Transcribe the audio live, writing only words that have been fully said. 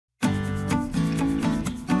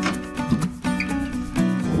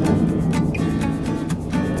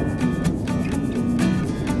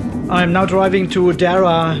I'm now driving to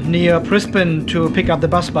Dara near Brisbane to pick up the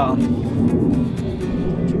bus bar.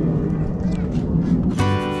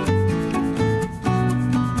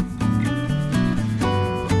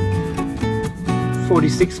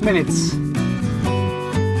 46 minutes.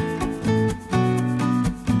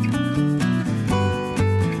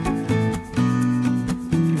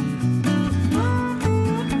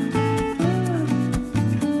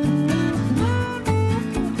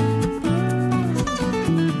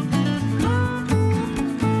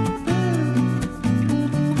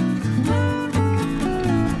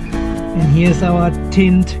 And here's our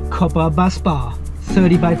tint copper bus bar,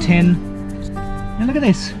 30 by 10. And look at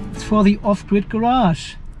this. For the off-grid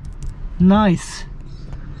garage. Nice.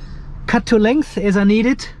 Cut to length as I need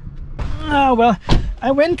it. Oh, well,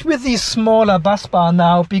 I went with the smaller bus bar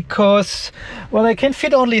now because, well, I can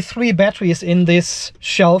fit only 3 batteries in this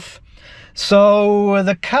shelf. So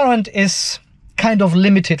the current is kind of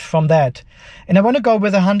limited from that. And I want to go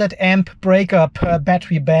with a 100 amp breaker per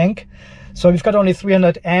battery bank. So we've got only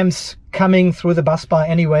 300 amps coming through the bus bar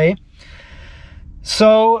anyway.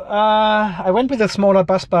 So I went with a smaller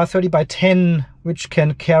bus bar, 30 by 10, which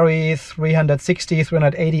can carry 360,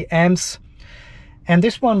 380 amps. And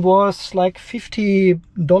this one was like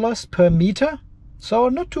 $50 per meter. So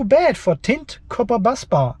not too bad for tint copper bus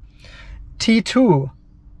bar. T2,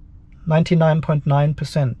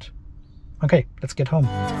 99.9%. Okay, let's get home.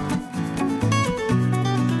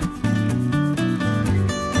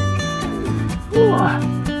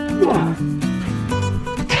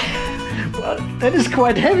 Well, that is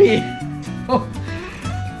quite heavy. Oh,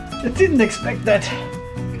 I didn't expect that.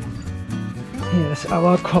 Here's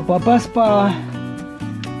our copper bus bar.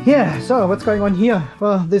 Yeah, so what's going on here?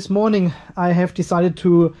 Well, this morning I have decided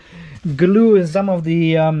to glue some of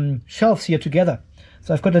the shelves here together.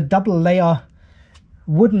 So I've got a double layer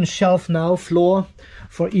wooden shelf now, floor,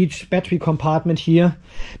 for each battery compartment here,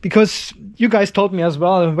 because you guys told me as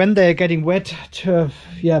well, when they're getting wet,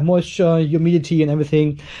 moisture, humidity and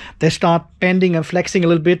everything, they start bending and flexing a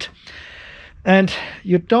little bit. And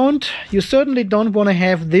you certainly don't want to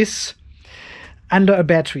have this under a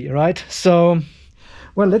battery, right? So,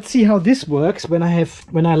 well, let's see how this works when I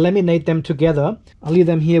laminate them together. I'll leave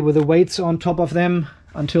them here with the weights on top of them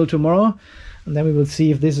until tomorrow, and then we will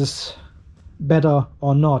see if this is better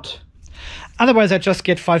or not. Otherwise I just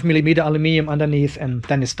get 5mm aluminium underneath and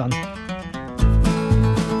then it's done.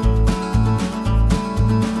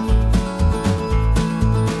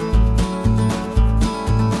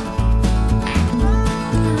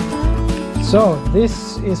 So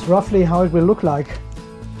this is roughly how it will look like.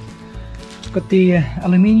 Got the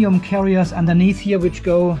aluminium carriers underneath here, which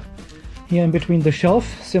go here in between the shelf,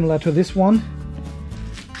 similar to this one.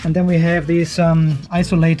 And then we have these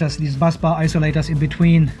isolators, these bus bar isolators in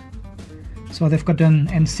between. So they've got an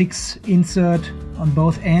N6 insert on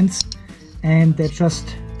both ends, and they're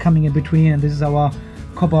just coming in between. And this is our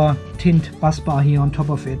copper tint bus bar here on top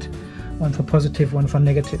of it. One for positive, one for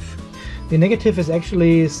negative. The negative is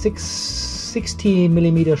actually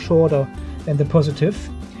 60mm shorter than the positive.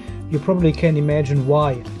 You probably can imagine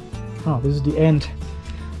why. Oh, this is the end.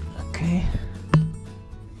 Okay.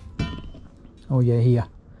 Oh yeah, here.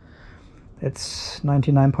 It's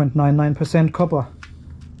 99.99% copper.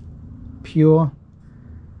 Pure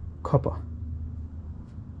copper.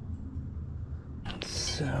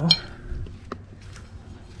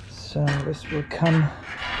 So this will come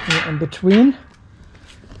here in between,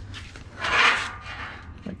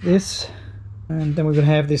 like this. And then we will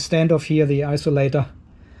have this standoff here, the isolator,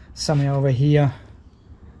 somewhere over here.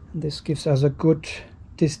 And this gives us a good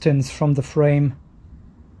distance from the frame.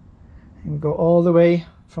 And we go all the way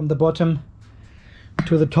from the bottom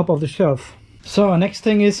to the top of the shelf. So next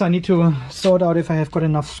thing is I need to sort out if I have got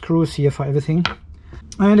enough screws here for everything.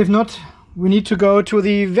 And if not, we need to go to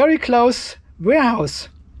the very close warehouse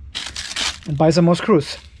and buy some more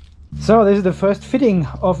screws. So this is the first fitting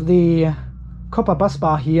of the copper bus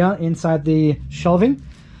bar here inside the shelving.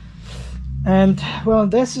 And well,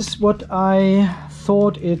 this is what I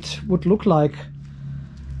thought it would look like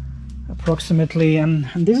approximately. And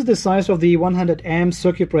this is the size of the 100 amp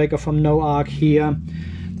circuit breaker from NoArc here.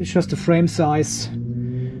 This is just the frame size.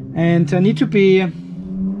 And I need to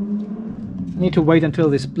wait until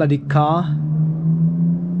this bloody car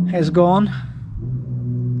has gone.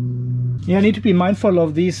 Yeah, I need to be mindful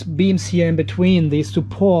of these beams here in between, these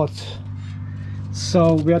supports.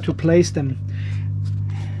 So where to place them.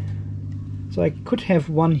 So I could have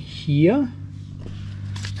one here.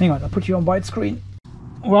 Hang on, I'll put you on widescreen.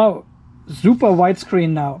 Wow, super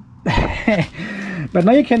widescreen now. But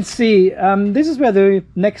now you can see this is where the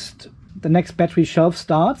next battery shelf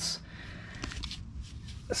starts.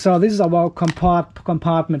 So this is our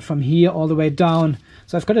compartment from here all the way down.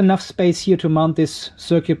 So I've got enough space here to mount this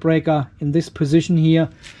circuit breaker in this position here.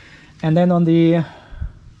 And then on the,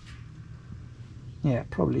 yeah,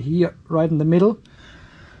 probably here, right in the middle.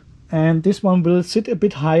 And this one will sit a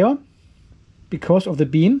bit higher because of the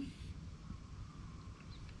beam.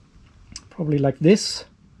 Probably like this.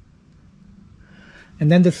 And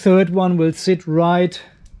then the third one will sit right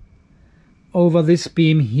over this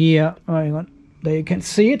beam here. Oh, hang on. There you can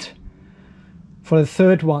see it for the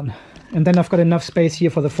third one. And then I've got enough space here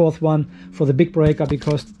for the fourth one, for the big breaker,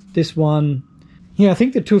 because this one, yeah, I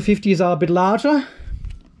think the 250s are a bit larger.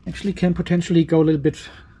 Actually can potentially go a little bit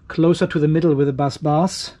closer to the middle with the bus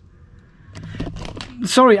bars.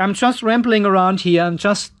 Sorry, I'm just rambling around here. I'm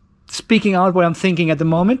just speaking out what I'm thinking at the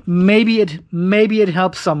moment. Maybe it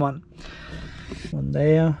helps someone. One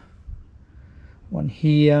there, one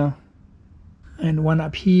here, and one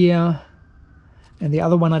up here. And the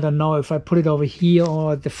other one, I don't know if I put it over here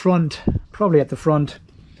or at the front. Probably at the front.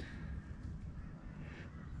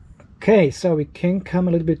 Okay, so we can come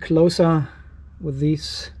a little bit closer with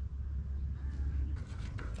these.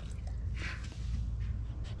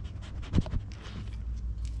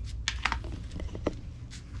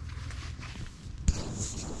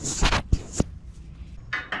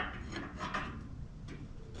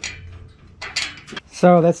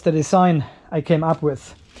 So that's the design I came up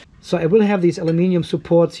with. So I will have these aluminium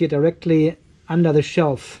supports here directly under the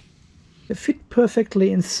shelf. They fit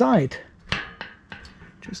perfectly inside.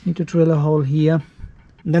 Just need to drill a hole here.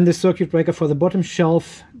 And then the circuit breaker for the bottom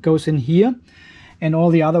shelf goes in here. And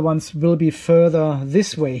all the other ones will be further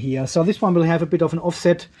this way here. So this one will have a bit of an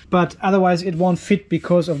offset, but otherwise it won't fit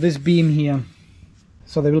because of this beam here.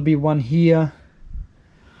 So there will be one here,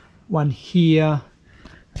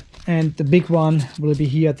 and the big one will be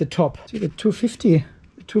here at the top. See, the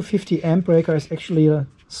 250 amp breaker is actually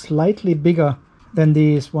slightly bigger than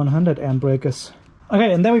these 100 amp breakers.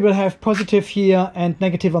 Okay, and then we will have positive here and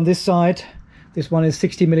negative on this side. This one is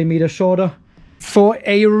 60 millimeters shorter for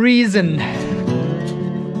a reason.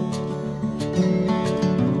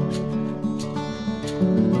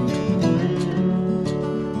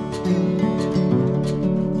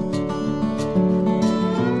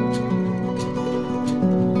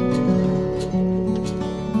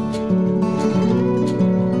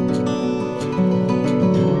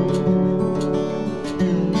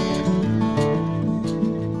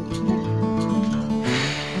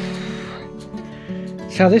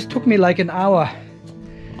 So this took me like an hour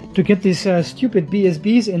to get these stupid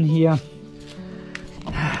BSBs in here.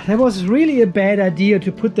 That was really a bad idea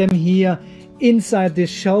to put them here inside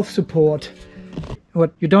this shelf support.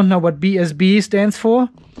 What, you don't know what BSB stands for?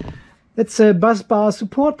 That's a bus bar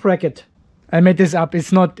support bracket. I made this up,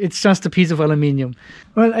 it's not, it's just a piece of aluminium.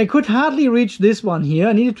 Well, I could hardly reach this one here.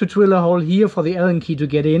 I needed to drill a hole here for the Allen key to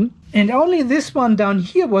get in. And only this one down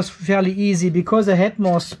here was fairly easy because I had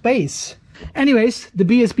more space. Anyways, the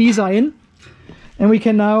BSBs are in, and we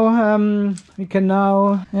can now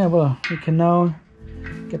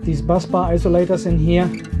get these bus bar isolators in here.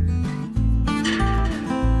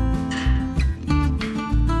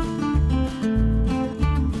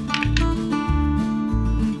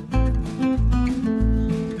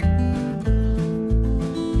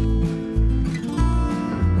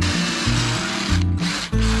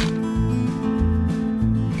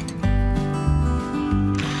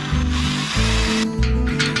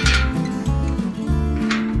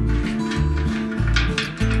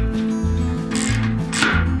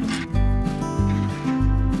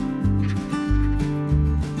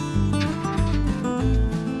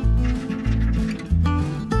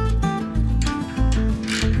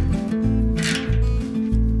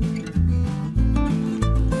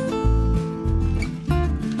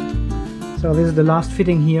 So this is the last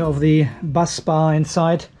fitting here of the bus bar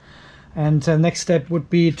inside, and the next step would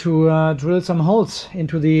be to drill some holes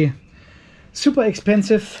into the super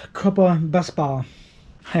expensive copper bus bar.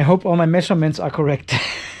 I hope all my measurements are correct.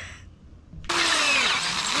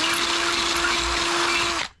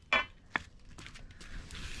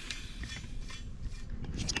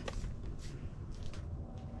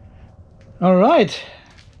 All right,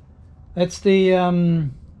 that's the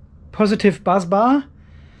positive bus bar.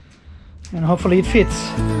 And hopefully it fits.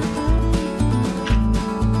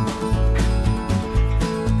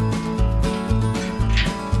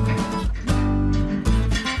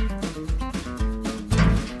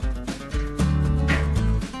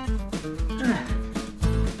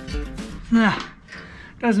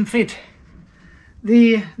 Doesn't fit.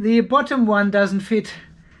 The bottom one doesn't fit.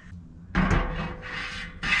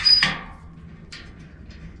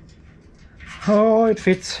 Oh, it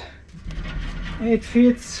fits. It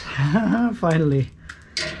fits. Finally.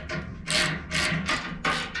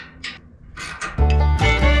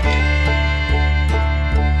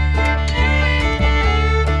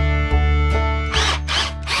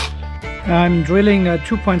 I'm drilling a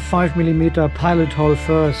 2.5mm pilot hole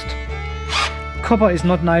first. Copper is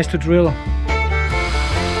not nice to drill.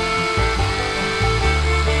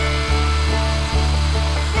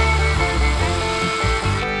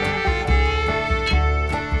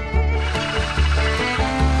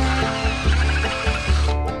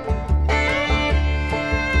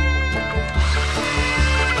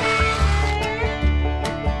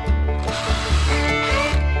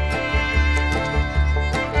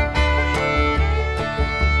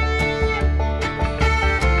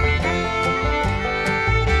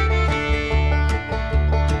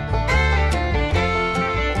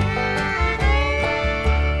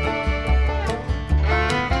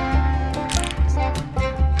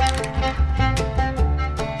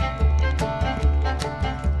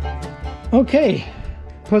 Okay,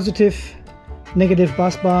 positive, negative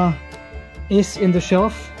bus bar is in the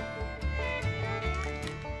shelf.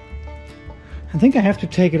 I think I have to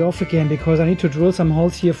take it off again because I need to drill some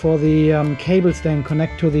holes here for the cables then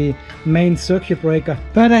connect to the main circuit breaker.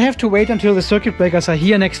 But I have to wait until the circuit breakers are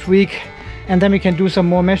here next week, and then we can do some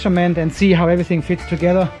more measurement and see how everything fits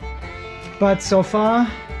together. But so far,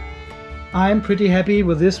 I'm pretty happy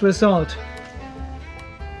with this result.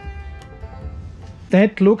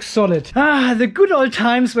 That looks solid. Ah, the good old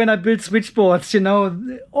times when I built switchboards, you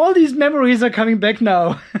know, all these memories are coming back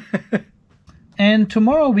now. And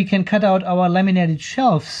tomorrow we can cut out our laminated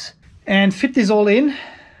shelves and fit this all in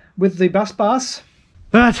with the bus bars.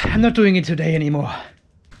 But I'm not doing it today anymore.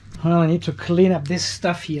 Well, I need to clean up this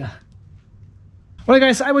stuff here. Well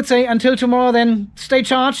guys, I would say until tomorrow then, stay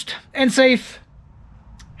charged and safe.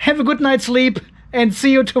 Have a good night's sleep and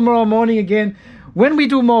see you tomorrow morning again when we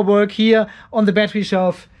do more work here on the battery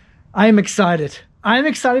shelf. I'm excited. I'm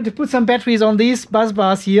excited to put some batteries on these bus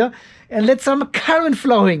bars here and let some current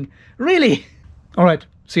flowing. Really. All right.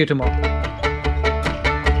 See you tomorrow.